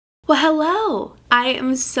Well, hello! I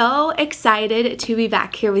am so excited to be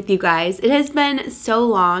back here with you guys. It has been so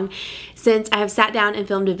long since I have sat down and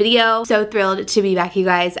filmed a video. So thrilled to be back, you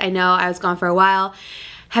guys. I know I was gone for a while.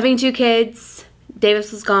 Having 2 kids,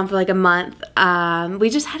 Davis was gone for like a month. We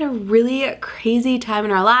just had a really crazy time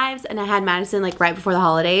in our lives, and I had Madison like right before the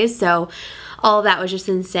holidays, so all of that was just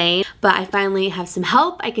insane. But I finally have some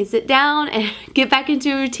help. I can sit down and get back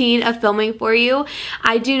into a routine of filming for you.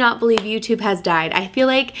 I do not believe YouTube has died. I feel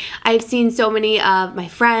like I've seen so many of my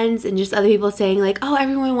friends and just other people saying like, oh,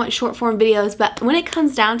 everyone wants short form videos. But when it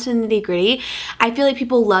comes down to the nitty gritty, I feel like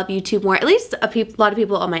people love YouTube more. At least a lot of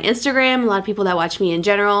people on my Instagram, a lot of people that watch me in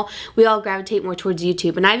general, we all gravitate more towards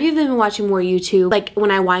YouTube. And I've even been watching more YouTube. Like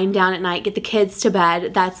when I wind down at night, get the kids to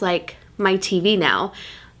bed, that's like my TV now.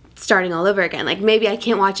 Starting all over again. Like maybe I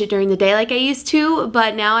can't watch it during the day like I used to,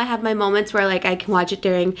 but now I have my moments where like I can watch it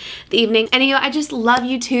during the evening. And you know, I just love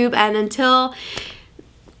YouTube, and until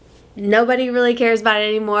nobody really cares about it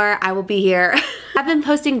anymore, I will be here. I've been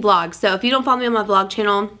posting vlogs, so if you don't follow me on my vlog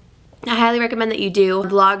channel, I highly recommend that you do.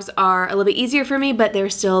 Vlogs are a little bit easier for me, but they're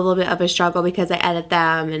still a little bit of a struggle because I edit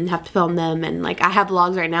them and have to film them, and like I have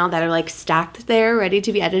vlogs right now that are like stacked there ready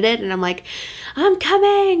to be edited, and I'm like, I'm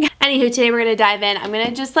coming. Anywho, today we're gonna dive in. I'm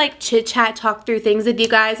gonna just like chit chat, talk through things with you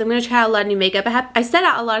guys. I'm gonna try out a lot of new makeup. I set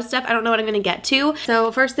out a lot of stuff. I don't know what I'm gonna get to.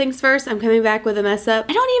 So first things first, I'm coming back with a mess up.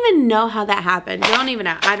 I don't even know how that happened. I don't even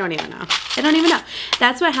know. I don't even know.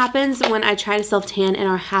 That's what happens when I try to self-tan in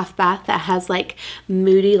our half bath that has like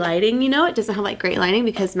moody lighting. You know, it doesn't have like great lighting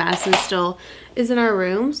because Madison still is in our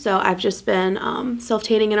room. So I've just been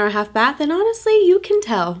self-tanning in our half bath, and honestly, you can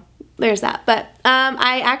tell. There's that. But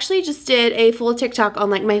I actually just did a full TikTok on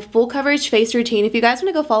like my full coverage face routine. If you guys want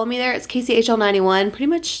to go follow me there, it's KCHL91, pretty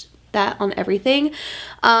much that on everything.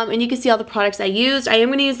 And you can see all the products I used. I am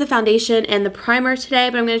going to use the foundation and the primer today,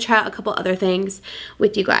 but I'm going to try out a couple other things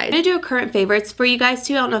with you guys. I'm going to do a current favorites for you guys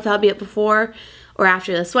too. I don't know if that'll be up before or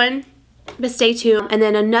after this one, but stay tuned. And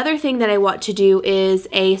then another thing that I want to do is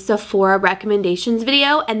a Sephora recommendations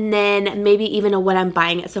video, and then maybe even a what I'm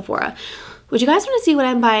buying at Sephora. Would you guys want to see what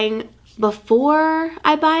I'm buying before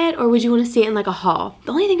I buy it, or would you want to see it in like a haul?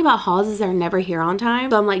 The only thing about hauls is they're never here on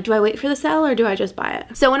time. So I'm like, do I wait for the sale or do I just buy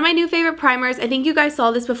it? So one of my new favorite primers, I think you guys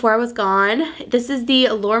saw this before I was gone. This is the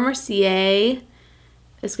Laura Mercier.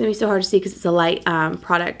 It's going to be so hard to see because it's a light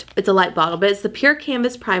product. It's a light bottle, but it's the Pure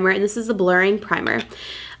Canvas Primer, and this is the blurring primer.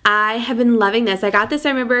 I have been loving this. I got this, I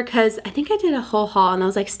remember, because I think I did a whole haul and I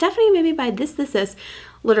was like, Stephanie made me buy this.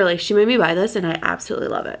 Literally, she made me buy this and I absolutely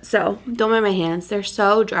love it. So don't mind my hands. They're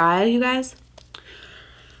so dry, you guys.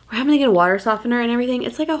 We're having to get a water softener and everything.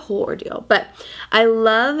 It's like a whole ordeal. But I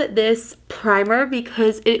love this primer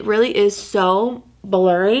because it really is so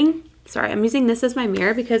blurring. Sorry, I'm using this as my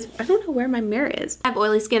mirror because I don't know where my mirror is. I have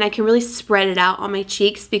oily skin. I can really spread it out on my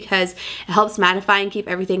cheeks because it helps mattify and keep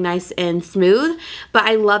everything nice and smooth. But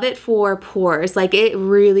I love it for pores. Like it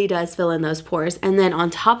really does fill in those pores. And then on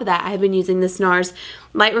top of that, I have been using this NARS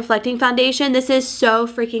Light Reflecting Foundation. This is so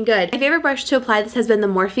freaking good. My favorite brush to apply this has been the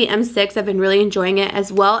Morphe M6. I've been really enjoying it,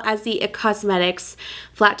 as well as the IT Cosmetics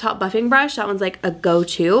Flat Top Buffing Brush. That one's like a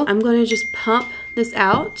go-to. I'm going to just pump this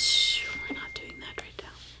out.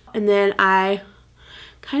 And then I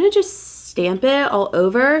kind of just stamp it all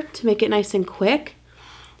over to make it nice and quick,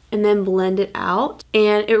 and then blend it out.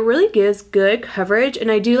 And it really gives good coverage.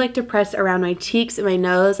 And I do like to press around my cheeks and my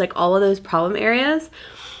nose, like all of those problem areas.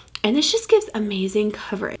 And this just gives amazing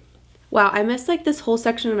coverage. Wow, I missed like this whole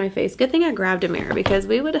section of my face. Good thing I grabbed a mirror because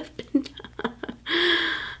we would have been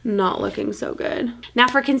not looking so good. Now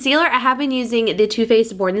for concealer, I have been using the Too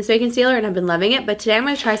Faced Born This Way concealer and I've been loving it, but today I'm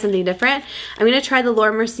going to try something different. I'm going to try the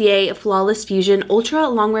Laura Mercier Flawless Fusion Ultra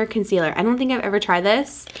Longwear Concealer. I don't think I've ever tried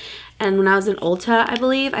this, and when I was in Ulta, I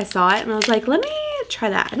believe, I saw it and I was like, let me try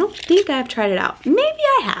that. I don't think I've tried it out. Maybe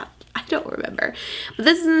I have. I don't remember. But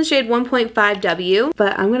this is in the shade 1.5W,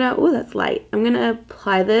 but I'm going to, oh, that's light. I'm going to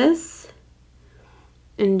apply this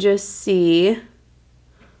and just see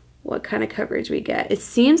what kind of coverage we get. It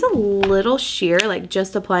seems a little sheer, like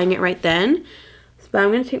just applying it right then. But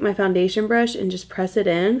I'm going to take my foundation brush and just press it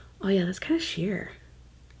in. Oh yeah, that's kind of sheer.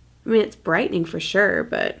 I mean, it's brightening for sure,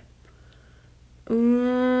 but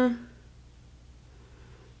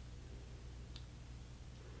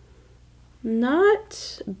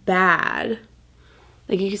not bad.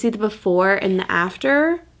 Like you can see the before and the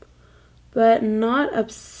after, but not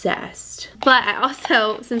obsessed. But I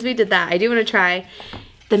also, since we did that, I do want to try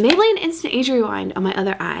the Maybelline Instant Age Rewind on my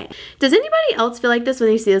other eye. Does anybody else feel like this when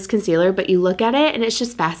you see this concealer, but you look at it and it's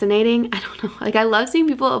just fascinating? I don't know. Like, I love seeing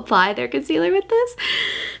people apply their concealer with this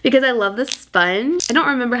because I love the sponge. I don't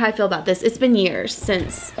remember how I feel about this. It's been years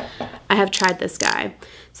since I have tried this guy.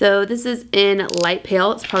 So this is in light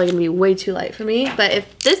pale. It's probably gonna be way too light for me, but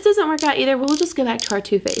if this doesn't work out either, we'll just go back to our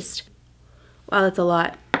Too Faced. Wow, that's a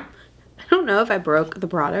lot. I don't know if I broke the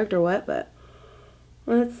product or what, but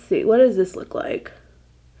let's see. What does this look like?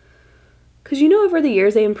 Because you know over the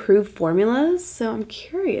years they improved formulas, so I'm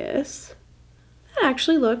curious. That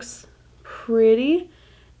actually looks pretty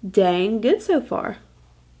dang good so far.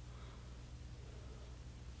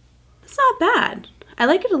 It's not bad. I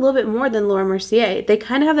like it a little bit more than Laura Mercier. They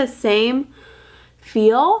kind of have the same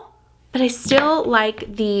feel, but I still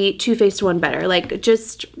like the Too Faced one better, like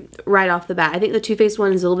just right off the bat. I think the Too Faced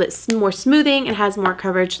one is a little bit more smoothing and has more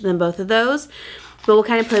coverage than both of those, but we'll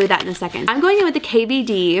kind of play with that in a second. I'm going in with the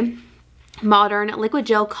KVD Modern Liquid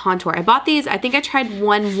Gel Contour. I bought these. I think I tried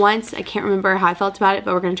one once. I can't remember how I felt about it,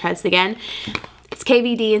 but we're going to try this again. It's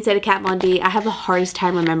KVD instead of Kat Von D. I have the hardest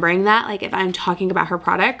time remembering that, like if I'm talking about her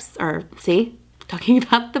products, or talking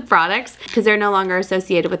about the products, because they're no longer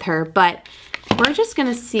associated with her. But we're just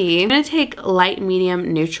gonna see. I'm gonna take light,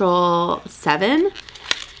 medium, neutral 7,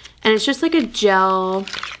 and it's just like a gel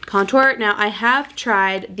contour. Now I have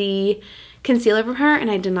tried the concealer from her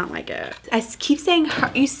and I did not like it. I keep saying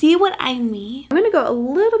her, you see what I mean? I'm gonna go a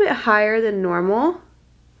little bit higher than normal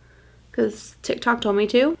because TikTok told me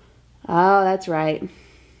to. Oh, that's right.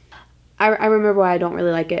 I remember why I don't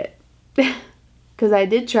really like it. Because I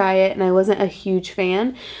did try it and I wasn't a huge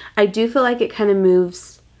fan. I do feel like it kind of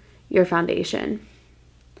moves your foundation.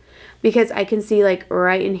 Because I can see like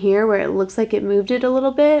right in here where it looks like it moved it a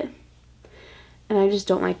little bit. And I just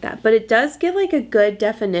don't like that. But it does give like a good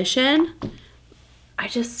definition. I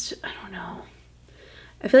don't know.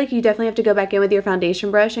 I feel like you definitely have to go back in with your foundation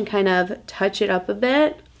brush and kind of touch it up a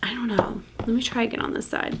bit. I don't know. Let me try again on this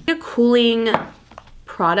side. A cooling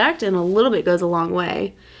product and a little bit goes a long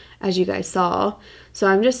way, as you guys saw. So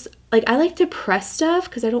I'm just, like, I like to press stuff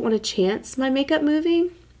because I don't want to chance my makeup moving.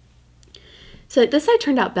 So like, this side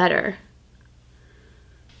turned out better.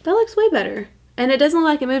 That looks way better. And it doesn't look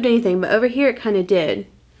like it moved anything, but over here it kind of did.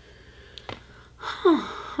 Huh,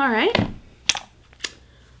 all right.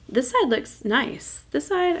 This side looks nice. This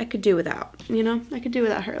side I could do without, you know? I could do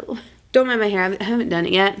without her a little bit. Don't mind my hair, I haven't done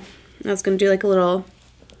it yet. I was gonna do like a little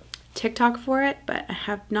TikTok for it, but I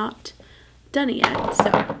have not done it yet.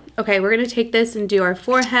 So, okay, we're gonna take this and do our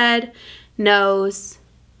forehead, nose,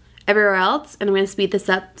 everywhere else, and I'm gonna speed this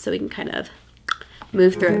up so we can kind of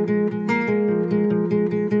move through it.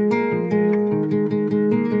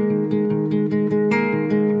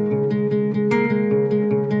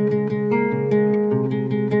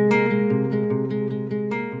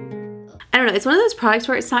 It's one of those products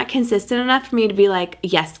where it's not consistent enough for me to be like,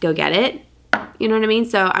 yes, go get it. You know what I mean?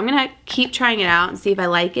 So I'm gonna keep trying it out and see if I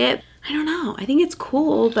like it. I don't know. I think it's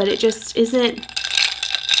cool, but it just isn't,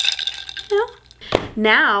 you know?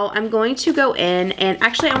 Now I'm going to go in and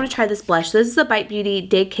actually I want to try this blush. This is a Bite Beauty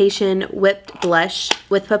Daycation Whipped Blush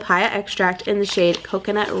with papaya extract in the shade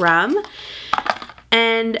Coconut Rum.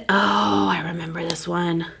 And oh, I remember this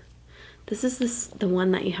one. This is the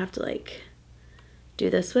one that you have to like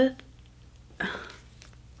do this with.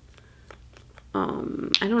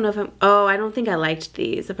 I don't know if I don't think I liked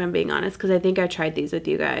these, if I'm being honest, because I think I tried these with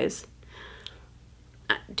you guys.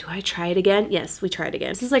 Do I try it again? Yes, we try it again.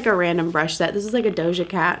 This is like a random brush set. This is like a Doja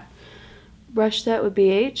Cat brush set with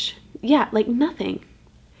BH. Yeah, like nothing.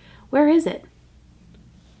 Where is it?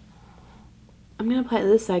 I'm gonna apply it to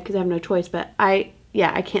this side because I have no choice, but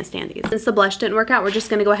yeah, I can't stand these. Since the blush didn't work out, we're just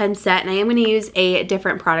gonna go ahead and set, and I am gonna use a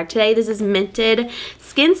different product today. This is Minted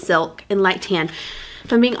Skin Silk in Light Tan.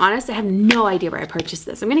 If I'm being honest, I have no idea where I purchased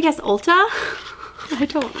this. I'm gonna guess Ulta. I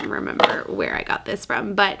don't remember where I got this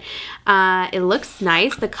from, but it looks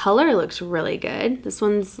nice. The color looks really good. This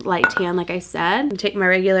one's light tan, like I said. I'm gonna take my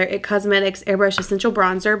regular IT Cosmetics Airbrush Essential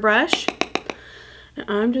Bronzer brush, and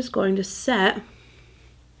I'm just going to set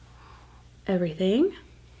everything.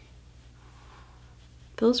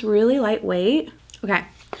 Feels really lightweight. Okay,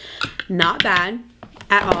 not bad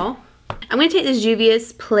at all. I'm gonna take this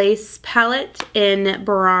Juvia's Place palette in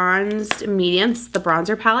Bronzed Medium. This is the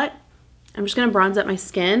bronzer palette. I'm just gonna bronze up my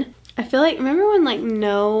skin. I feel like, remember when like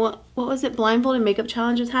what was it, blindfolded makeup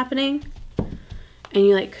challenge was happening? And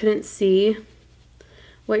you like couldn't see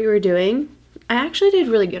what you were doing? I actually did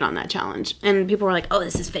really good on that challenge. And people were like, oh,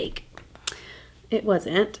 this is fake. It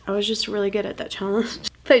wasn't. I was just really good at that challenge.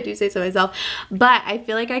 If I do say so myself. But I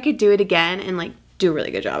feel like I could do it again and like do a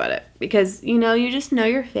really good job at it. Because, you know, you just know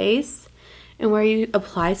your face and where you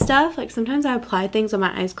apply stuff. Like sometimes I apply things with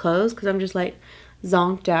my eyes closed because I'm just like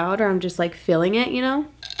zonked out, or I'm just like feeling it, you know?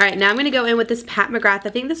 All right, now I'm gonna go in with this Pat McGrath. I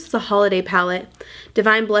think this is a holiday palette.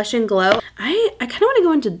 Divine Blush and Glow. I kind of want to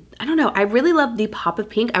go into, I don't know, I really love the pop of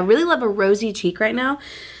pink. I really love a rosy cheek right now,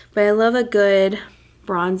 but I love a good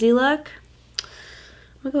bronzy look.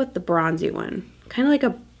 I'm gonna go with the bronzy one. Kind of like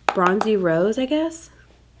a bronzy rose, I guess.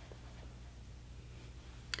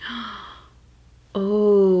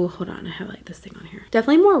 Oh, hold on, I have like this thing on here.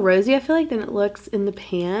 Definitely more rosy, I feel like, than it looks in the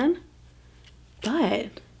pan.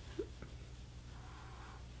 But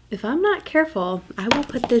if I'm not careful, I will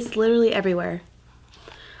put this literally everywhere.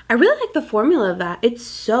 I really like the formula of that. It's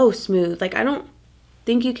so smooth. Like, I don't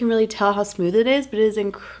think you can really tell how smooth it is, but it is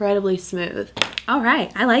incredibly smooth. All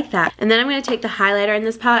right, I like that. And then I'm gonna take the highlighter in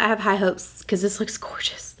this palette. I have high hopes because this looks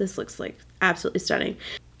gorgeous. This looks like absolutely stunning.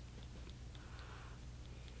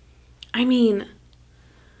 I mean,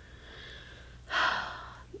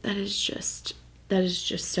 that is just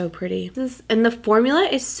so pretty. And the formula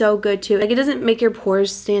is so good too. Like, it doesn't make your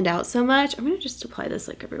pores stand out so much. I'm gonna just apply this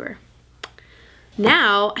like everywhere.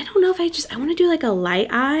 Now, I don't know if I want to do like a light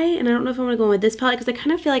eye, and I don't know if I want to go in with this palette because I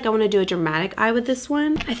kind of feel like I want to do a dramatic eye with this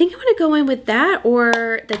one. I think I want to go in with that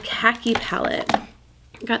or the khaki palette.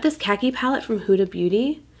 I got this khaki palette from Huda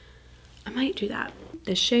Beauty. I might do that.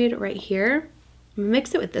 This shade right here. I'm gonna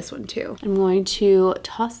mix it with this one too. I'm going to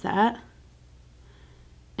toss that.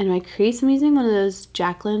 And my crease, I'm using one of those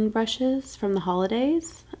Jacqueline brushes from the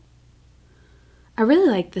holidays. I really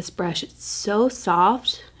like this brush. It's so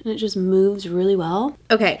soft and it just moves really well.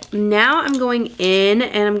 Okay, now I'm going in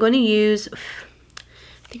and I'm going to use,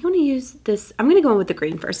 I think I'm going to use this. I'm going to go in with the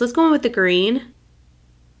green first. Let's go in with the green.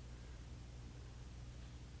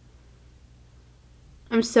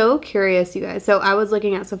 I'm so curious, you guys. So I was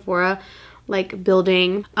looking at Sephora, like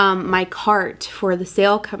building my cart for the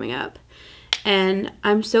sale coming up. And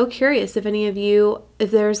I'm so curious if any of you,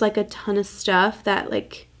 if there's like a ton of stuff that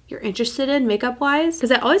like you're interested in makeup wise,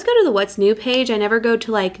 because I always go to the what's new page. I never go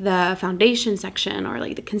to like the foundation section or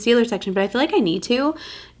like the concealer section, but I feel like I need to,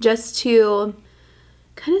 just to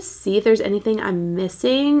kind of see if there's anything I'm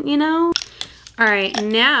missing, you know? All right,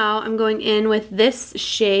 now I'm going in with this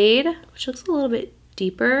shade, which looks a little bit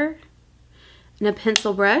deeper, and a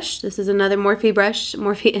pencil brush. This is another Morphe brush,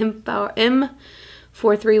 Morphe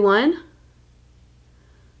M431.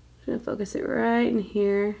 I'm gonna focus it right in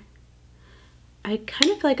here. I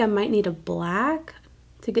kind of feel like I might need a black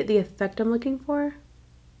to get the effect I'm looking for.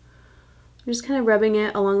 I'm just kind of rubbing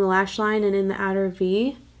it along the lash line and in the outer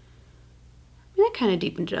V. I mean, I kind of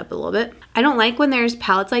deepened it up a little bit. I don't like when there's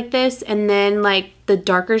palettes like this and then like the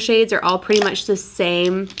darker shades are all pretty much the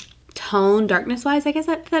same tone darkness wise. I guess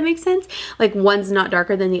that makes sense. Like one's not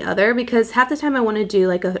darker than the other, because half the time I want to do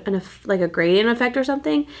like a gradient effect or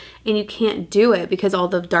something and you can't do it because all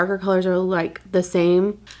the darker colors are like the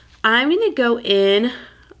same. I'm going to go in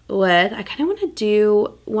with, I kind of want to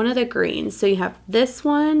do one of the greens. So you have this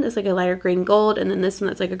one that's like a lighter green gold, and then this one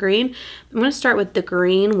that's like a green. I'm going to start with the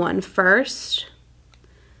green one first.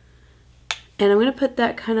 And I'm going to put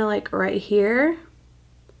that kind of like right here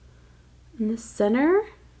in the center,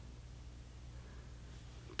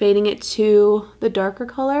 fading it to the darker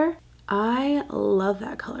color. I love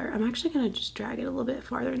that color. I'm actually gonna just drag it a little bit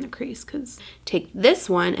farther in the crease, because take this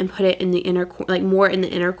one and put it in the inner, like more in the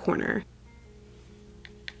inner corner.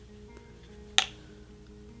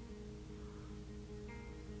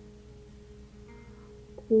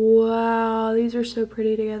 Wow, these are so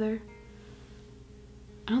pretty together.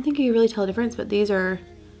 I don't think you can really tell the difference, but these are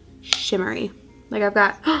shimmery. Like I've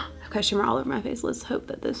got shimmer all over my face. Let's hope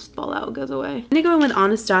that this fallout goes away. I'm gonna go in with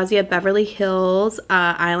Anastasia Beverly Hills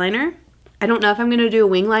eyeliner. I don't know if I'm gonna do a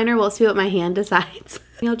wing liner. We'll see what my hand decides.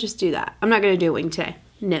 I'll just do that. I'm not gonna do a wing today.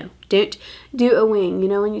 No, don't do a wing. You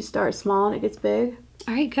know when you start small and it gets big?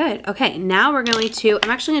 All right, good. Okay, now we're going to, I'm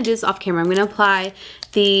actually gonna do this off camera. I'm gonna apply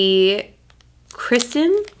the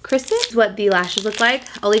Kristen is what the lashes look like.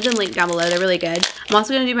 I'll leave them linked down below. They're really good. I'm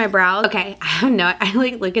also gonna do my brows. Okay, I don't know. I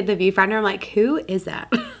like look at the viewfinder. I'm like, who is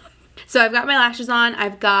that? So I've got my lashes on,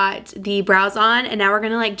 I've got the brows on, and now we're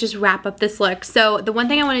gonna like just wrap up this look. So the one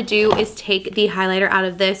thing I wanna do is take the highlighter out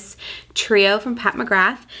of this trio from Pat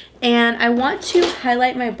McGrath, and I want to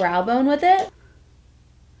highlight my brow bone with it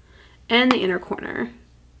and the inner corner.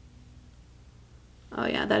 Oh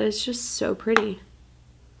yeah, that is just so pretty.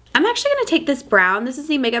 I'm actually gonna take this brown. This is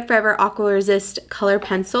the Makeup Forever Aqua Resist Color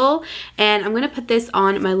Pencil, and I'm gonna put this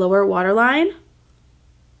on my lower waterline.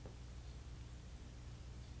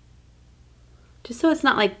 Just so it's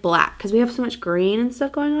not like black, because we have so much green and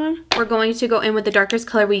stuff going on. We're going to go in with the darkest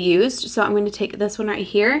color we used. So I'm going to take this one right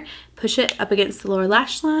here, push it up against the lower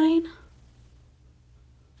lash line.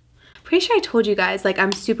 Pretty sure I told you guys, like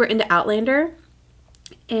I'm super into Outlander,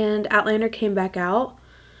 and Outlander came back out.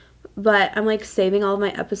 but I'm like saving all of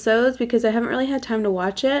my episodes because I haven't really had time to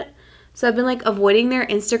watch it. So I've been like avoiding their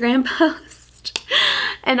Instagram posts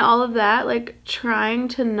and all of that, like trying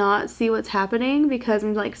to not see what's happening because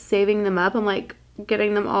I'm like saving them up. I'm like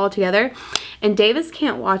getting them all together, and Davis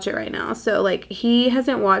can't watch it right now, so like he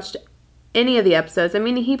hasn't watched any of the episodes. I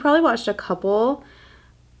mean, he probably watched a couple,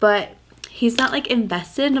 but he's not like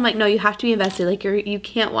invested. And I'm like, no, you have to be invested. Like you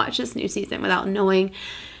can't watch this new season without knowing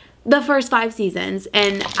the first 5 seasons.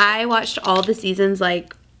 And I watched all the seasons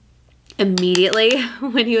like immediately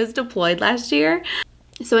when he was deployed last year.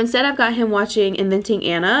 So instead I've got him watching Inventing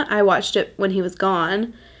Anna. I watched it when he was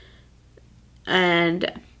gone,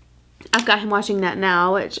 and I've got him watching that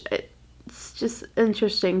now, which it's just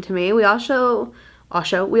interesting to me. We also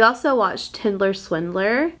watched Tinder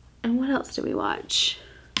Swindler. And what else did we watch?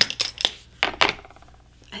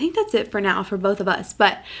 I think that's it for now for both of us,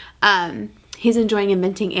 but he's enjoying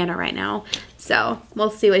Inventing Anna right now, so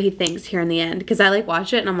we'll see what he thinks here in the end, because I like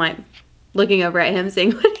watch it and I'm like looking over at him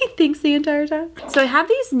saying what he thinks the entire time. So I have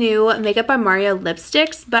these new Makeup by Mario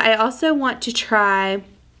lipsticks, but I also want to try,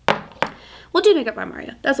 we'll do Makeup by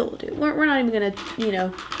Mario. That's what we'll do. We're not even gonna, you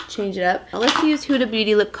know, change it up. Let's use Huda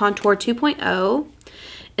Beauty Lip Contour 2.0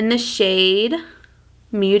 in the shade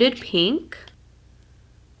Muted Pink.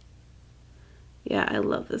 Yeah, I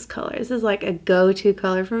love this color. This is like a go-to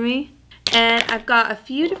color for me. And I've got a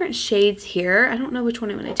few different shades here. I don't know which one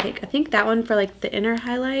I'm gonna take. I think that one for like the inner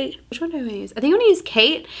highlight. Which one do I want to use? I think I'm gonna use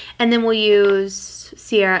Kate, and then we'll use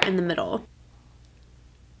Sierra in the middle.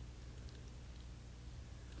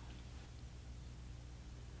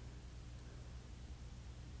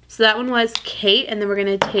 So that one was Kate, and then we're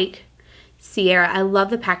gonna take Sierra. I love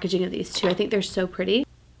the packaging of these two. I think they're so pretty.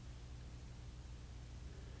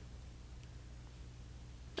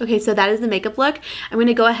 Okay, so that is the makeup look. I'm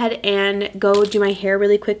gonna go ahead and go do my hair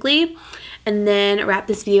really quickly and then wrap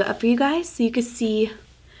this video up for you guys so you can see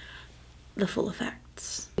the full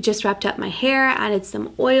effects. I just wrapped up my hair, added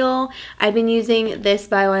some oil. I've been using this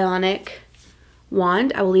Bioionic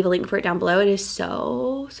wand. I will leave a link for it down below. It is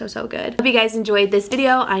so good. Hope you guys enjoyed this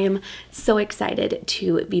video. I am so excited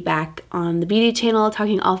to be back on the beauty channel,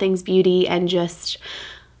 talking all things beauty and just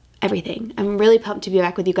everything. I'm really pumped to be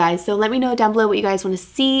back with you guys. So let me know down below what you guys want to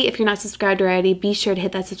see. If you're not subscribed already, be sure to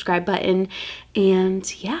hit that subscribe button.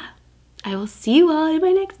 And yeah, I will see you all in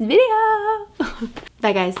my next video.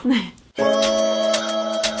 Bye guys.